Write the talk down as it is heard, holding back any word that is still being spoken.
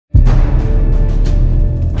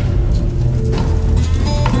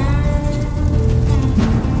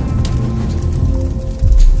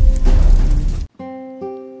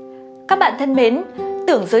thân mến,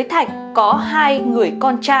 Tưởng Giới Thạch có 2 người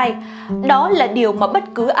con trai. Đó là điều mà bất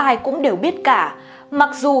cứ ai cũng đều biết cả. Mặc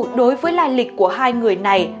dù đối với lai lịch của 2 người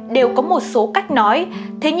này đều có một số cách nói,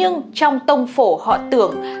 thế nhưng trong tông phổ họ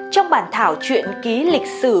Tưởng, trong bản thảo truyện ký lịch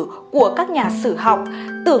sử của các nhà sử học,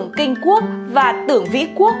 Tưởng Kinh Quốc và Tưởng Vĩ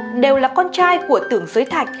Quốc đều là con trai của Tưởng Giới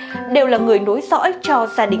Thạch, đều là người nối dõi cho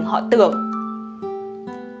gia đình họ Tưởng.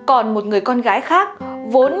 Còn một người con gái khác,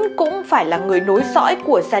 vốn cũng phải là người nối dõi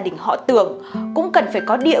của gia đình họ Tưởng, cũng cần phải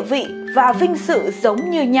có địa vị và vinh dự giống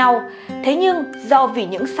như nhau. Thế nhưng do vì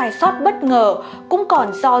những sai sót bất ngờ, cũng còn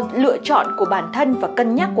do lựa chọn của bản thân và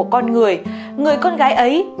cân nhắc của con người, người con gái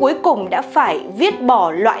ấy cuối cùng đã phải viết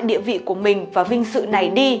bỏ loại địa vị của mình và vinh dự này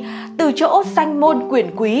đi, từ chỗ danh môn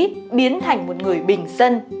quyền quý biến thành một người bình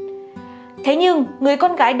dân. Thế nhưng người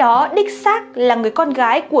con gái đó đích xác là người con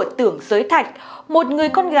gái của Tưởng Giới Thạch, một người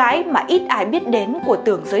con gái mà ít ai biết đến của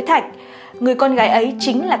Tưởng Giới Thạch. Người con gái ấy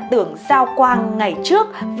chính là Tưởng Giao Quang ngày trước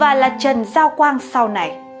và là Trần Giao Quang sau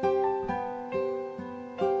này.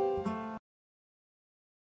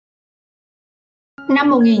 Năm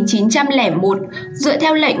 1901, dựa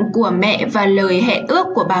theo lệnh của mẹ và lời hẹn ước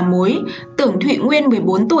của bà mối, Tưởng Thụy Nguyên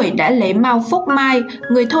 14 tuổi đã lấy Mao Phúc Mai,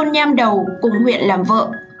 người thôn Nham Đầu cùng huyện làm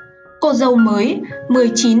vợ. Cô dâu mới,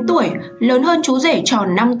 19 tuổi, lớn hơn chú rể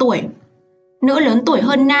tròn 5 tuổi. Nữ lớn tuổi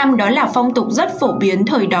hơn nam đó là phong tục rất phổ biến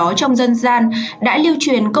thời đó trong dân gian, đã lưu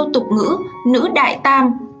truyền câu tục ngữ nữ đại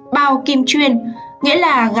tam, bao kim chuyên, nghĩa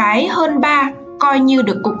là gái hơn 3 coi như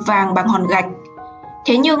được cục vàng bằng hòn gạch.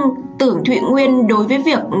 Thế nhưng Tưởng Thụy Nguyên đối với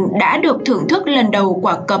việc đã được thưởng thức lần đầu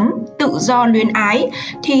quả cấm tự do luyến ái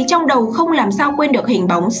thì trong đầu không làm sao quên được hình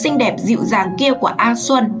bóng xinh đẹp dịu dàng kia của A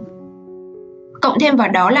Xuân. Cộng thêm vào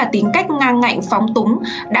đó là tính cách ngang ngạnh phóng túng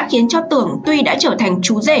đã khiến cho Tưởng tuy đã trở thành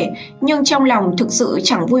chú rể nhưng trong lòng thực sự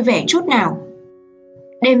chẳng vui vẻ chút nào.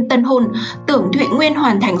 Đêm tân hôn, Tưởng Thụy Nguyên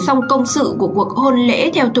hoàn thành xong công sự của cuộc hôn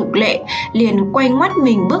lễ theo tục lệ, liền quay ngoắt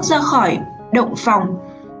mình bước ra khỏi động phòng,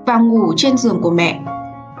 vào ngủ trên giường của mẹ.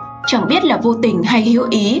 Chẳng biết là vô tình hay hữu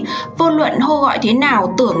ý, vô luận hô gọi thế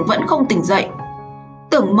nào Tưởng vẫn không tỉnh dậy.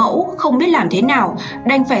 Tưởng mẫu không biết làm thế nào,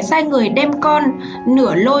 đành phải sai người đem con,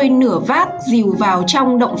 nửa lôi nửa vác dìu vào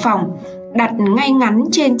trong động phòng, đặt ngay ngắn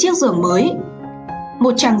trên chiếc giường mới.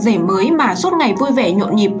 Một chàng rể mới mà suốt ngày vui vẻ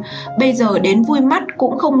nhộn nhịp, bây giờ đến vui mắt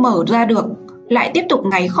cũng không mở ra được, lại tiếp tục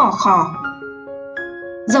ngáy khò khò.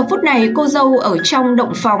 Giờ phút này cô dâu ở trong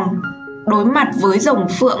động phòng, đối mặt với rồng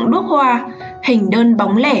phượng đuốc hoa, hình đơn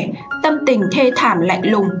bóng lẻ, tâm tình thê thảm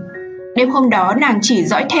lạnh lùng. Đêm hôm đó nàng chỉ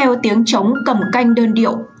dõi theo tiếng trống cầm canh đơn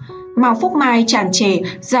điệu. Mao Phúc Mai tràn trề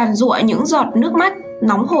giàn giụa những giọt nước mắt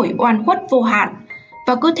nóng hổi oan khuất vô hạn,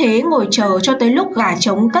 và cứ thế ngồi chờ cho tới lúc gà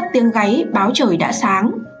trống cất tiếng gáy báo trời đã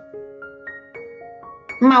sáng.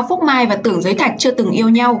 Mao Phúc Mai và Tưởng Giới Thạch chưa từng yêu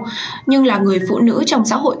nhau, nhưng là người phụ nữ trong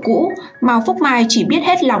xã hội cũ, Mao Phúc Mai chỉ biết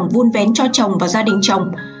hết lòng vun vén cho chồng và gia đình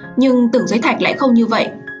chồng, nhưng Tưởng Giới Thạch lại không như vậy.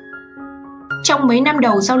 Trong mấy năm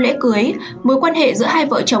đầu sau lễ cưới, mối quan hệ giữa hai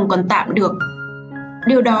vợ chồng còn tạm được.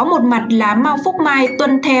 Điều đó một mặt là Mao Phúc Mai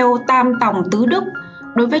tuân theo tam tòng tứ đức,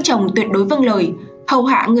 đối với chồng tuyệt đối vâng lời, hầu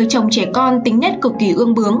hạ người chồng trẻ con tính nết cực kỳ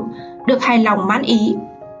ương bướng, được hài lòng mãn ý.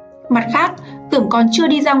 Mặt khác, Tưởng còn chưa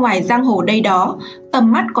đi ra ngoài giang hồ đây đó,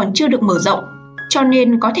 tầm mắt còn chưa được mở rộng, cho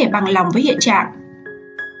nên có thể bằng lòng với hiện trạng.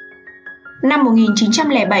 Năm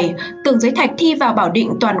 1907, Tưởng Giới Thạch thi vào Bảo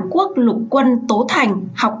định Toàn quốc Lục quân Tố Thành,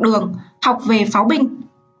 học đường, học về pháo binh.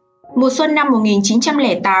 Mùa xuân năm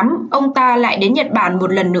 1908, ông ta lại đến Nhật Bản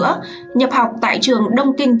một lần nữa, nhập học tại trường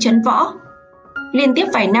Đông Kinh Trấn Võ. Liên tiếp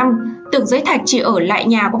vài năm, Tưởng Giới Thạch chỉ ở lại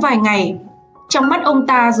nhà có vài ngày. Trong mắt ông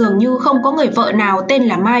ta dường như không có người vợ nào tên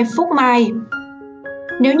là Mai Phúc Mai.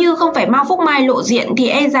 Nếu như không phải Mao Phúc Mai lộ diện thì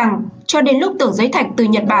e rằng cho đến lúc Tưởng Giới Thạch từ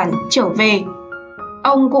Nhật Bản trở về,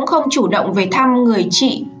 ông cũng không chủ động về thăm người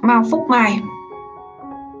chị Mao Phúc Mai.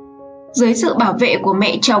 Dưới sự bảo vệ của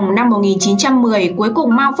mẹ chồng năm 1910, cuối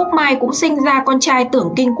cùng Mao Phúc Mai cũng sinh ra con trai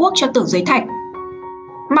Tưởng Kinh Quốc cho Tưởng Giới Thạch.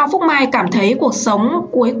 Mao Phúc Mai cảm thấy cuộc sống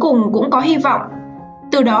cuối cùng cũng có hy vọng.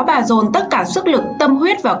 Từ đó bà dồn tất cả sức lực tâm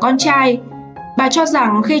huyết vào con trai. Bà cho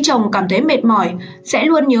rằng khi chồng cảm thấy mệt mỏi, sẽ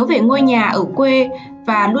luôn nhớ về ngôi nhà ở quê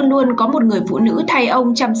và luôn luôn có một người phụ nữ thay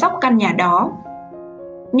ông chăm sóc căn nhà đó.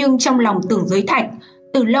 Nhưng trong lòng Tưởng Giới Thạch,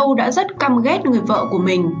 từ lâu đã rất căm ghét người vợ của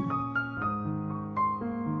mình.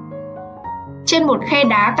 Trên một khe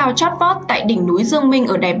đá cao chót vót tại đỉnh núi Dương Minh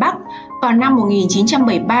ở Đài Bắc, vào năm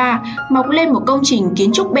 1973, mọc lên một công trình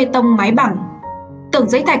kiến trúc bê tông mái bằng. Tưởng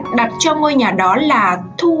Giới Thạch đặt cho ngôi nhà đó là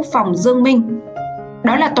Thu Phòng Dương Minh.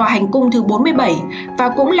 Đó là tòa hành cung thứ 47 và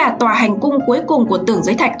cũng là tòa hành cung cuối cùng của Tưởng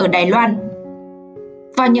Giới Thạch ở Đài Loan.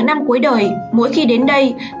 Vào những năm cuối đời, mỗi khi đến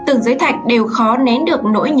đây, Tưởng Giới Thạch đều khó nén được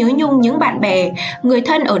nỗi nhớ nhung những bạn bè, người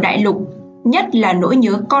thân ở đại lục. nhất là nỗi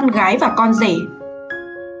nhớ con gái và con rể.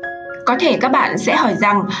 Có thể các bạn sẽ hỏi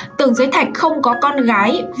rằng Tưởng Giới Thạch không có con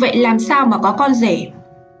gái, vậy làm sao mà có con rể?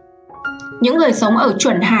 Những người sống ở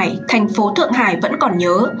Chuẩn Hải, thành phố Thượng Hải vẫn còn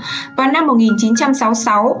nhớ, vào năm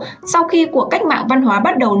 1966, sau khi cuộc cách mạng văn hóa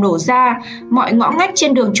bắt đầu nổ ra, mọi ngõ ngách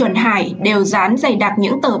trên đường Chuẩn Hải đều dán dày đặc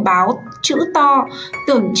những tờ báo chữ to,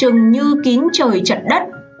 tưởng chừng như kín trời chật đất.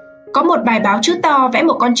 Có một bài báo chữ to vẽ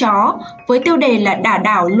một con chó với tiêu đề là đả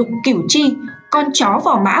đảo Lục Cửu Chi, con chó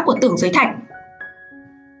vỏ mã của Tưởng Giới Thạch.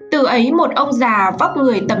 Từ ấy một ông già vóc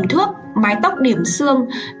người tầm thước, mái tóc điểm xương,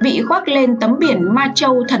 bị khoác lên tấm biển Ma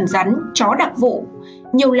Châu thần rắn, chó đặc vụ,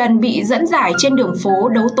 nhiều lần bị dẫn giải trên đường phố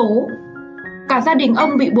đấu tố. Cả gia đình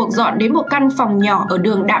ông bị buộc dọn đến một căn phòng nhỏ ở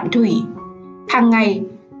đường Đạm Thủy. Hàng ngày,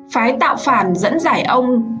 phái tạo phản dẫn giải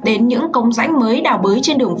ông đến những cống rãnh mới đào bới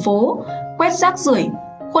trên đường phố, quét rác rưởi,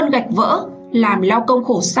 khuân gạch vỡ, làm lao công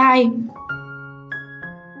khổ sai.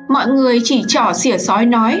 Mọi người chỉ trỏ xỉa xói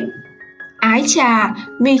nói: ái chà,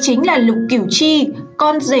 mi chính là Lục Cửu Chi,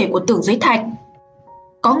 con rể của Tưởng Giới Thạch.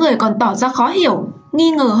 Có người còn tỏ ra khó hiểu,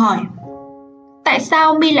 nghi ngờ hỏi: tại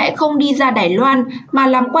sao mi lại không đi ra Đài Loan mà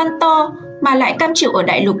làm quan to, mà lại cam chịu ở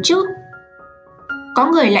Đại Lục chứ? Có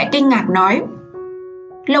người lại kinh ngạc nói: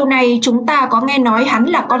 lâu nay chúng ta có nghe nói hắn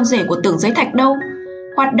là con rể của Tưởng Giới Thạch đâu,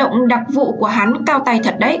 hoạt động đặc vụ của hắn cao tay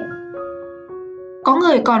thật đấy. Có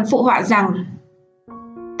người còn phụ họa rằng: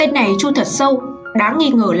 tên này chui thật sâu, đáng nghi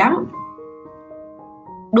ngờ lắm.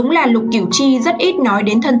 Đúng là Lục Cửu Chi rất ít nói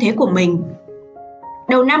đến thân thế của mình.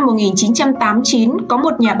 Đầu năm 1989, có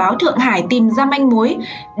một nhà báo Thượng Hải tìm ra manh mối,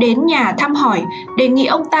 đến nhà thăm hỏi, đề nghị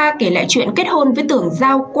ông ta kể lại chuyện kết hôn với Tưởng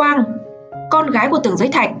Giao Quang, con gái của Tưởng Giới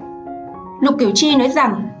Thạch. Lục Cửu Chi nói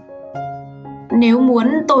rằng: nếu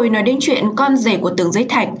muốn tôi nói đến chuyện con rể của Tưởng Giới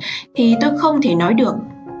Thạch thì tôi không thể nói được.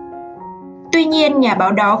 Tuy nhiên, nhà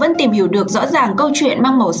báo đó vẫn tìm hiểu được rõ ràng câu chuyện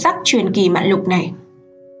mang màu sắc truyền kỳ mạn lục này.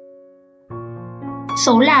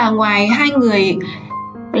 Số là ngoài hai người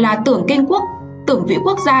là Tưởng Kinh Quốc, Tưởng Vĩ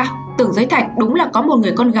Quốc gia, Tưởng Giới Thạch đúng là có một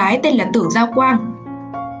người con gái tên là Tưởng Giao Quang.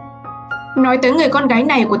 Nói tới người con gái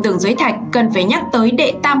này của Tưởng Giới Thạch, cần phải nhắc tới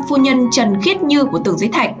đệ tam phu nhân Trần Khiết Như của Tưởng Giới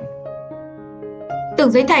Thạch.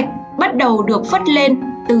 Tưởng Giới Thạch bắt đầu được phất lên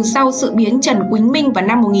từ sau sự biến Trần Quýnh Minh vào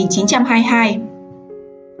năm 1922.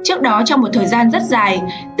 Trước đó, trong một thời gian rất dài,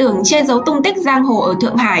 Tưởng che giấu tung tích giang hồ ở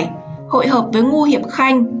Thượng Hải, hội hợp với Ngu Hiệp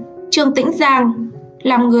Khanh, Trương Tĩnh Giang,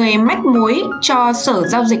 làm người mách mối cho sở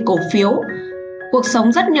giao dịch cổ phiếu. Cuộc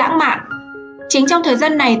sống rất lãng mạn. Chính trong thời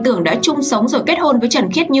gian này, Tưởng đã chung sống rồi kết hôn với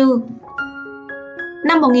Trần Khiết Như.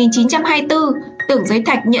 Năm 1924, Tưởng Giới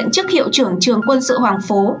Thạch nhận chức hiệu trưởng trường quân sự Hoàng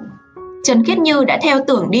Phố. Trần Khiết Như đã theo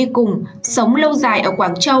Tưởng đi cùng, sống lâu dài ở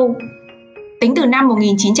Quảng Châu. Tính từ năm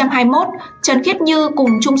 1921, Trần Khiết Như cùng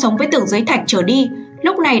chung sống với Tưởng Giới Thạch trở đi,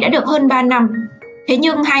 lúc này đã được hơn 3 năm. Thế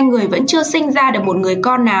nhưng hai người vẫn chưa sinh ra được một người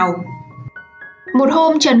con nào. Một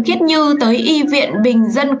hôm, Trần Khiết Như tới y viện Bình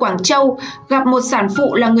Dân Quảng Châu, gặp một sản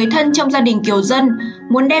phụ là người thân trong gia đình kiều dân,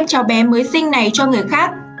 muốn đem cháu bé mới sinh này cho người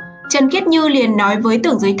khác. Trần Khiết Như liền nói với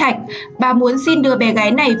Tưởng Giới Thạch, bà muốn xin đưa bé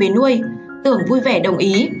gái này về nuôi. Tưởng vui vẻ đồng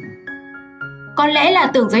ý. Có lẽ là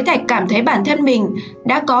Tưởng Giới Thạch cảm thấy bản thân mình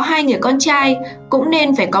đã có hai người con trai, cũng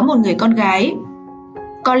nên phải có một người con gái.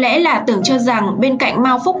 Có lẽ là Tưởng cho rằng bên cạnh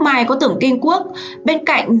Mao Phúc Mai có Tưởng Kinh Quốc, bên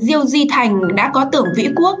cạnh Diêu Di Thành đã có Tưởng Vĩ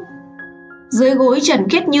Quốc. Dưới gối Trần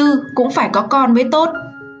Khiết Như cũng phải có con mới tốt.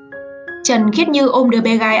 Trần Khiết Như ôm đứa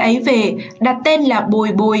bé gái ấy về, đặt tên là Bồi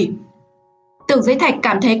Bồi. Tưởng Giới Thạch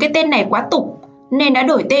cảm thấy cái tên này quá tục, nên đã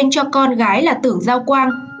đổi tên cho con gái là Tưởng Giao Quang.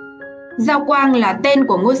 Giao Quang là tên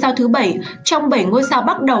của ngôi sao thứ 7 trong 7 ngôi sao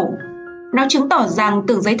Bắc Đầu. Nó chứng tỏ rằng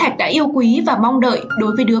Tưởng Giới Thạch đã yêu quý và mong đợi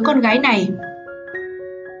đối với đứa con gái này.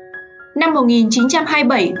 Năm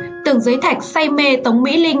 1927, Tưởng Giới Thạch say mê Tống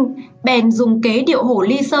Mỹ Linh, bèn dùng kế điệu hổ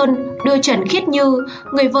ly sơn đưa Trần Khiết Như,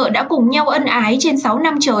 người vợ đã cùng nhau ân ái trên 6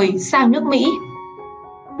 năm trời, sang nước Mỹ.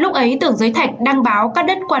 Lúc ấy Tưởng Giới Thạch đăng báo cắt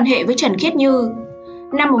đứt quan hệ với Trần Khiết Như.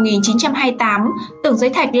 Năm 1928, Tưởng Giới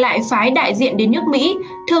Thạch lại phái đại diện đến nước Mỹ,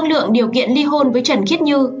 thương lượng điều kiện ly hôn với Trần Khiết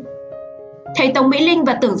Như. Thấy Tống Mỹ Linh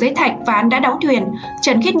và Tưởng Giới Thạch ván đã đóng thuyền,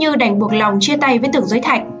 Trần Khiết Như đành buộc lòng chia tay với Tưởng Giới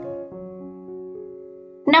Thạch.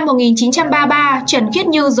 Năm 1933, Trần Khiết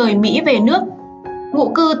Như rời Mỹ về nước, ngụ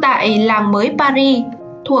cư tại làng mới Paris,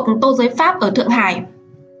 thuộc Tô Giới Pháp ở Thượng Hải.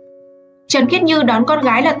 Trần Khiết Như đón con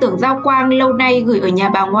gái là Tưởng Giao Quang lâu nay gửi ở nhà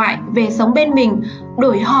bà ngoại về sống bên mình,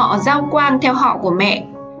 đổi họ Giao Quang theo họ của mẹ.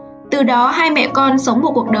 Từ đó hai mẹ con sống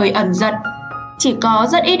một cuộc đời ẩn dật. Chỉ có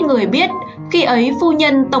rất ít người biết, khi ấy phu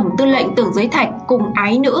nhân Tổng tư lệnh Tưởng Giới Thạch cùng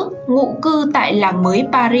ái nữ ngụ cư tại làng mới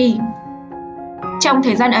Paris. Trong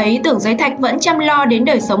thời gian ấy, Tưởng Giới Thạch vẫn chăm lo đến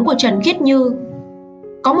đời sống của Trần Khiết Như.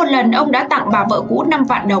 Có một lần ông đã tặng bà vợ cũ 5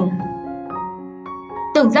 vạn đồng.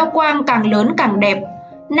 Tưởng Giao Quang càng lớn càng đẹp.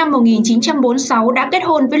 Năm 1946 đã kết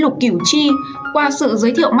hôn với Lục Cửu Chi qua sự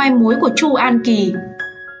giới thiệu mai mối của Chu An Kỳ.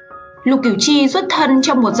 Lục Cửu Chi xuất thân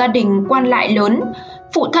trong một gia đình quan lại lớn,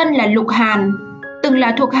 phụ thân là Lục Hàn, từng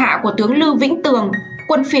là thuộc hạ của tướng Lưu Vĩnh Tường,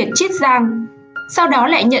 quân phiệt Chiết Giang. Sau đó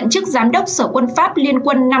lại nhận chức giám đốc sở quân Pháp liên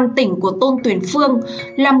quân 5 tỉnh của Tôn Tuyển Phương,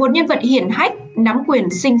 là một nhân vật hiển hách, nắm quyền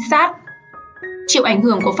sinh sát. Chịu ảnh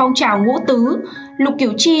hưởng của phong trào ngũ tứ, Lục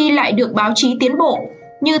Cửu Chi lại được báo chí tiến bộ,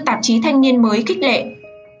 như tạp chí Thanh Niên Mới khích lệ.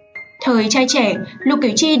 Thời trai trẻ, Lục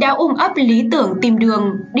Cửu Chi đã ấp lý tưởng tìm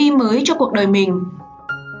đường đi mới cho cuộc đời mình.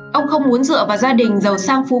 Ông không muốn dựa vào gia đình giàu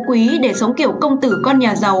sang phú quý để sống kiểu công tử con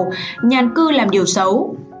nhà giàu, nhàn cư làm điều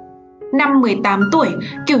xấu. Năm 18 tuổi,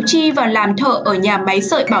 Cửu Chi vào làm thợ ở nhà máy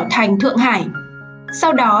sợi Bảo Thành, Thượng Hải.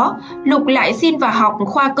 Sau đó, Lục lại xin vào học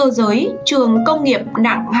khoa cơ giới, trường công nghiệp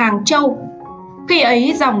nặng Hàng Châu. Khi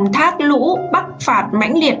ấy dòng thác lũ Bắc phạt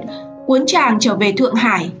mãnh liệt, cuốn chàng trở về Thượng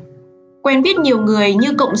Hải. Quen biết nhiều người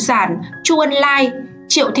như Cộng sản, Chu Ân Lai,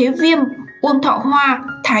 Triệu Thế Viêm, Uông Thọ Hoa,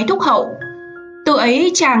 Thái Thúc Hậu. Từ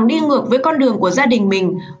ấy chàng đi ngược với con đường của gia đình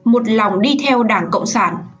mình, một lòng đi theo Đảng Cộng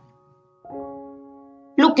sản.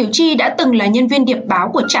 Lục Cửu Chi đã từng là nhân viên điệp báo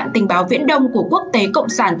của trạm tình báo Viễn Đông của Quốc tế Cộng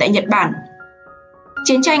sản tại Nhật Bản.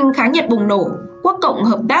 Chiến tranh kháng Nhật bùng nổ, Quốc Cộng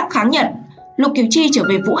hợp tác kháng Nhật. Lục Cửu Chi trở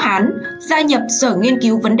về Vũ Hán, gia nhập Sở Nghiên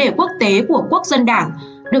cứu Vấn đề Quốc tế của Quốc dân Đảng,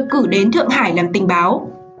 được cử đến Thượng Hải làm tình báo.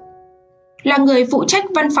 Là người phụ trách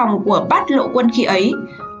văn phòng của Bát Lộ Quân khi ấy,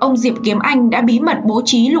 ông Diệp Kiếm Anh đã bí mật bố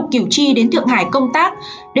trí Lục Cửu Chi đến Thượng Hải công tác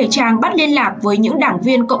để chàng bắt liên lạc với những đảng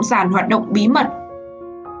viên cộng sản hoạt động bí mật.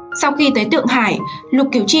 Sau khi tới Thượng Hải, Lục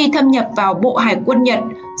Cửu Chi thâm nhập vào Bộ Hải quân Nhật,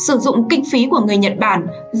 sử dụng kinh phí của người Nhật Bản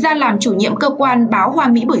ra làm chủ nhiệm cơ quan báo Hoa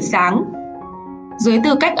Mỹ buổi sáng. Dưới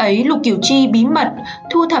tư cách ấy, Lục Cửu Chi bí mật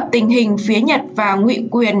thu thập tình hình phía Nhật và ngụy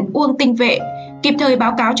quyền Uông Tinh Vệ, kịp thời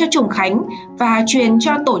báo cáo cho Trùng Khánh và truyền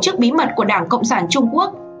cho tổ chức bí mật của Đảng Cộng sản Trung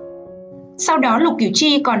Quốc. Sau đó Lục Cửu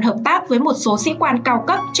Chi còn hợp tác với một số sĩ quan cao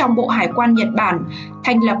cấp trong Bộ Hải quan Nhật Bản,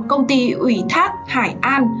 thành lập công ty ủy thác Hải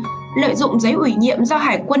An, lợi dụng giấy ủy nhiệm do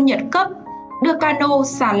Hải quân Nhật cấp, đưa cano,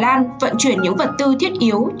 xà lan vận chuyển những vật tư thiết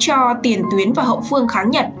yếu cho tiền tuyến và hậu phương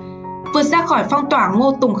kháng Nhật, vượt ra khỏi phong tỏa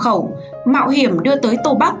Ngô Tùng Khẩu, mạo hiểm đưa tới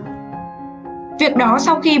Tô Bắc. Việc đó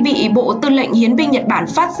sau khi bị Bộ Tư lệnh Hiến binh Nhật Bản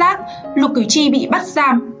phát giác, Lục Cửu Chi bị bắt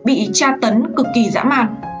giam, bị tra tấn cực kỳ dã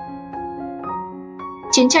man.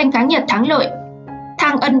 Chiến tranh kháng Nhật thắng lợi,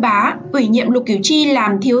 Thang Ân Bá ủy nhiệm Lục Cửu Chi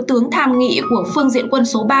làm thiếu tướng tham nghị của phương diện quân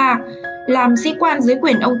số 3, làm sĩ quan dưới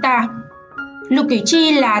quyền ông ta. Lục Cửu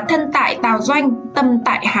Chi là thân tại Tào Doanh, tâm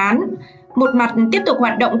tại Hán, một mặt tiếp tục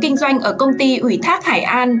hoạt động kinh doanh ở công ty ủy thác Hải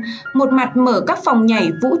An, một mặt mở các phòng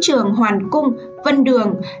nhảy vũ trường Hoàn Cung, Vân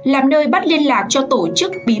Đường, làm nơi bắt liên lạc cho tổ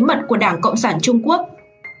chức bí mật của Đảng Cộng sản Trung Quốc.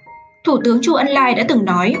 Thủ tướng Chu Ân Lai đã từng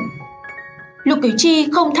nói, Lục Cửu Chi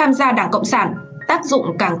không tham gia Đảng Cộng sản, tác dụng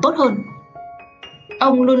càng tốt hơn.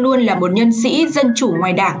 Ông luôn luôn là một nhân sĩ dân chủ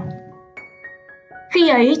ngoài đảng. Khi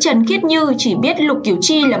ấy, Trần Khiết Như chỉ biết Lục Cửu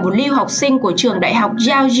Chi là một lưu học sinh của trường đại học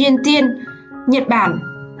Giao Diên Tiên, Nhật Bản,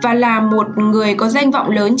 và là một người có danh vọng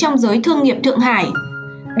lớn trong giới thương nghiệp Thượng Hải.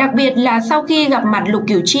 Đặc biệt là sau khi gặp mặt Lục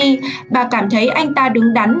Cửu Chi, bà cảm thấy anh ta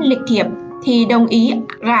đứng đắn, lịch thiệp, thì đồng ý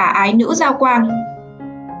gả ái nữ Giao Quang.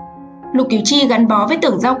 Lục Cửu Chi gắn bó với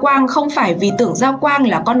Tưởng Giao Quang không phải vì Tưởng Giao Quang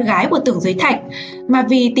là con gái của Tưởng Giới Thạch, mà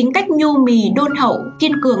vì tính cách nhu mì, đôn hậu,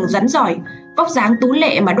 kiên cường, rắn giỏi, vóc dáng tú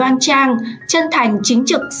lệ mà đoan trang, chân thành, chính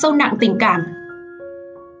trực, sâu nặng tình cảm.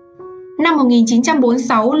 Năm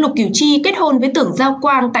 1946, Lục Cửu Chi kết hôn với Tưởng Giao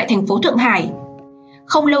Quang tại thành phố Thượng Hải.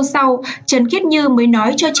 Không lâu sau, Trần Khiết Như mới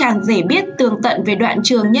nói cho chàng rể biết tường tận về đoạn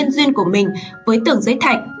trường nhân duyên của mình với Tưởng Giới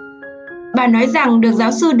Thạch. Bà nói rằng được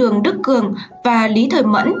giáo sư Đường Đức Cường và Lý Thời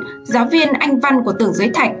Mẫn, giáo viên Anh văn của Tưởng Giới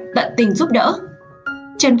Thạch, tận tình giúp đỡ.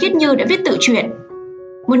 Trần Khiết Như đã viết tự truyện.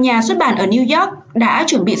 Một nhà xuất bản ở New York đã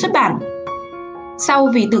chuẩn bị xuất bản. Sau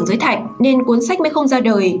vì Tưởng Giới Thạch nên cuốn sách mới không ra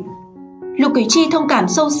đời. Lục Cửu Chi thông cảm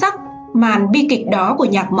sâu sắc màn bi kịch đó của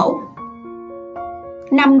nhạc mẫu.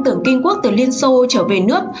 Năm Tưởng Kinh Quốc từ Liên Xô trở về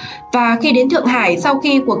nước, và khi đến Thượng Hải sau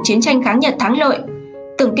khi cuộc chiến tranh kháng Nhật thắng lợi,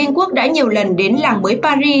 Tưởng Kinh Quốc đã nhiều lần đến làng mới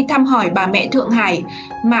Paris thăm hỏi bà mẹ Thượng Hải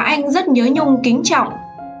mà anh rất nhớ nhung kính trọng.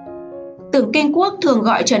 Tưởng Kinh Quốc thường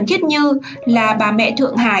gọi Trần Khiết Như là bà mẹ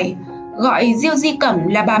Thượng Hải, gọi Diêu Di Cẩm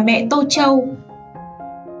là bà mẹ Tô Châu.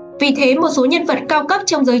 Vì thế một số nhân vật cao cấp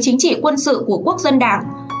trong giới chính trị quân sự của Quốc dân Đảng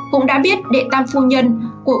cũng đã biết đệ tam phu nhân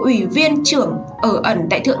của ủy viên trưởng ở ẩn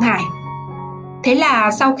tại Thượng Hải. Thế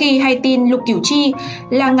là sau khi hay tin Lục Cửu Chi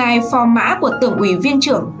là ngài phò mã của Tưởng ủy viên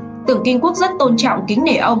trưởng, Tưởng Kinh Quốc rất tôn trọng kính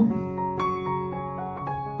nể ông.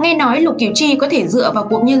 Nghe nói Lục Cửu Chi có thể dựa vào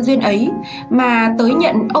cuộc nhân duyên ấy mà tới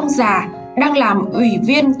nhận ông già đang làm ủy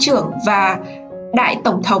viên trưởng và đại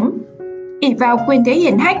tổng thống, ỷ vào quyền thế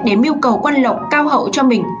hiển hách để mưu cầu quan lộc cao hậu cho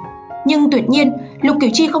mình. Nhưng tuyệt nhiên, Lục Cửu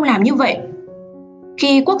Chi không làm như vậy.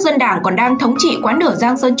 Khi Quốc dân Đảng còn đang thống trị quá nửa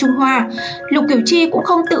Giang Sơn Trung Hoa, Lục Cửu Chi cũng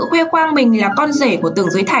không tự khoe khoang mình là con rể của Tưởng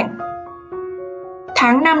Giới Thạch.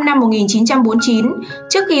 Tháng 5 năm 1949,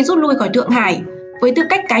 trước khi rút lui khỏi Thượng Hải, với tư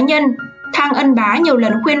cách cá nhân, Thang Ân Bá nhiều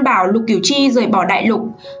lần khuyên bảo Lục Cửu Chi rời bỏ đại lục,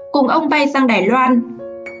 cùng ông bay sang Đài Loan.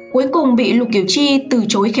 Cuối cùng bị Lục Cửu Chi từ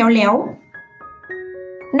chối khéo léo.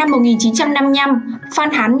 Năm 1955,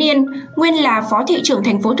 Phan Hán Niên, nguyên là Phó Thị trưởng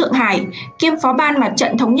thành phố Thượng Hải, kiêm Phó ban Mặt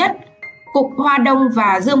trận Thống nhất, Cục Hoa Đông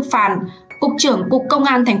và Dương Phàn, Cục trưởng Cục Công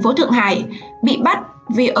an thành phố Thượng Hải, bị bắt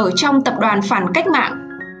vì ở trong tập đoàn phản cách mạng.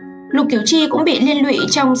 Lục Cửu Chi cũng bị liên lụy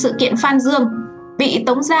trong sự kiện Phan Dương, bị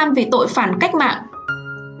tống giam vì tội phản cách mạng.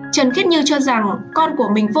 Trần Khiết Như cho rằng con của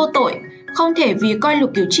mình vô tội, không thể vì coi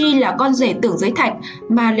Lục Cửu Chi là con rể Tưởng Giới Thạch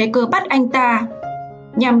mà lấy cớ bắt anh ta.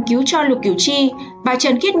 Nhằm cứu cho Lục Cửu Chi, bà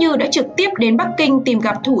Trần Khiết Như đã trực tiếp đến Bắc Kinh tìm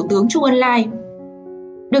gặp Thủ tướng Chu Ân Lai.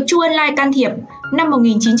 Được Chu Ân Lai can thiệp, năm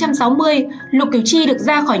 1960, Lục Cửu Chi được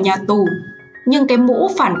ra khỏi nhà tù, nhưng cái mũ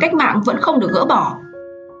phản cách mạng vẫn không được gỡ bỏ.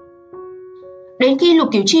 Đến khi Lục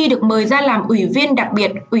Cửu Chi được mời ra làm ủy viên đặc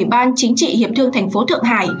biệt Ủy ban Chính trị Hiệp thương thành phố Thượng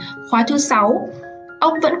Hải, khóa thứ 6,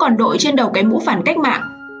 ông vẫn còn đội trên đầu cái mũ phản cách mạng.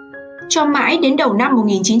 Cho mãi đến đầu năm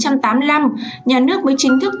 1985, nhà nước mới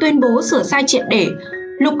chính thức tuyên bố sửa sai triệt để,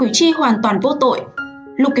 Lục Cửu Chi hoàn toàn vô tội.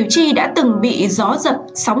 Lục Cửu Chi đã từng bị gió dập,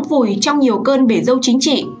 sóng vùi trong nhiều cơn bể dâu chính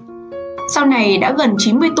trị. Sau này đã gần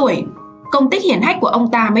 90 tuổi, công tích hiển hách của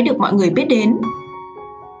ông ta mới được mọi người biết đến.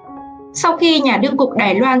 Sau khi nhà đương cục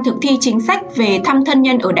Đài Loan thực thi chính sách về thăm thân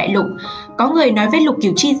nhân ở đại lục, có người nói với Lục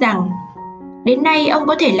Cửu Chi rằng đến nay ông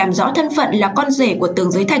có thể làm rõ thân phận là con rể của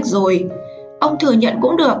Tưởng Giới Thạch rồi. Ông thừa nhận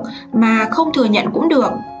cũng được, mà không thừa nhận cũng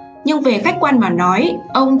được. Nhưng về khách quan mà nói,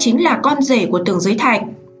 ông chính là con rể của Tưởng Giới Thạch.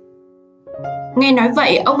 Nghe nói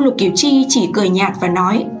vậy, ông Lục Cửu Chi chỉ cười nhạt và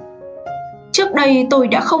nói: trước đây tôi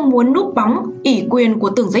đã không muốn núp bóng ỷ quyền của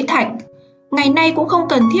Tưởng Giới Thạch. Ngày nay cũng không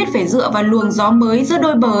cần thiết phải dựa vào luồng gió mới giữa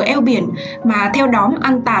đôi bờ eo biển mà theo đóm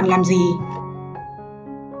ăn tàn làm gì.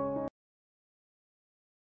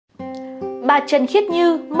 Bà Trần Khiết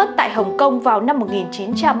Như mất tại Hồng Kông vào năm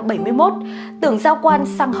 1971, Tưởng giao quan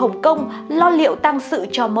sang Hồng Kông lo liệu tang sự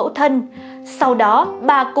cho mẫu thân. Sau đó,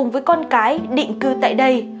 bà cùng với con cái định cư tại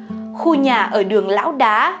đây. Khu nhà ở đường Lão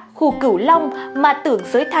Đá, khu Cửu Long mà Tưởng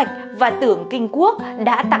Giới Thạch và Tưởng Kinh Quốc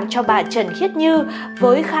đã tặng cho bà Trần Khiết Như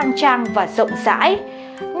với khang trang và rộng rãi.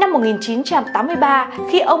 Năm 1983,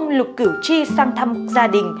 khi ông Lục Cửu Chi sang thăm gia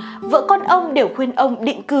đình, vợ con ông đều khuyên ông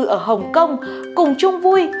định cư ở Hồng Kông, cùng chung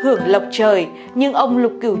vui hưởng lộc trời. Nhưng ông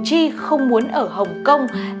Lục Cửu Chi không muốn ở Hồng Kông,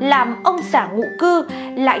 làm ông giả ngụ cư,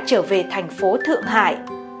 lại trở về thành phố Thượng Hải.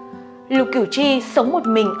 Lục Cửu Chi sống một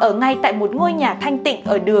mình ở ngay tại một ngôi nhà thanh tịnh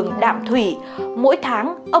ở đường Đạm Thủy. Mỗi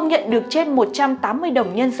tháng, ông nhận được trên 180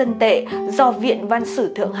 đồng nhân dân tệ do Viện Văn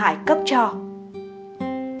sử Thượng Hải cấp cho.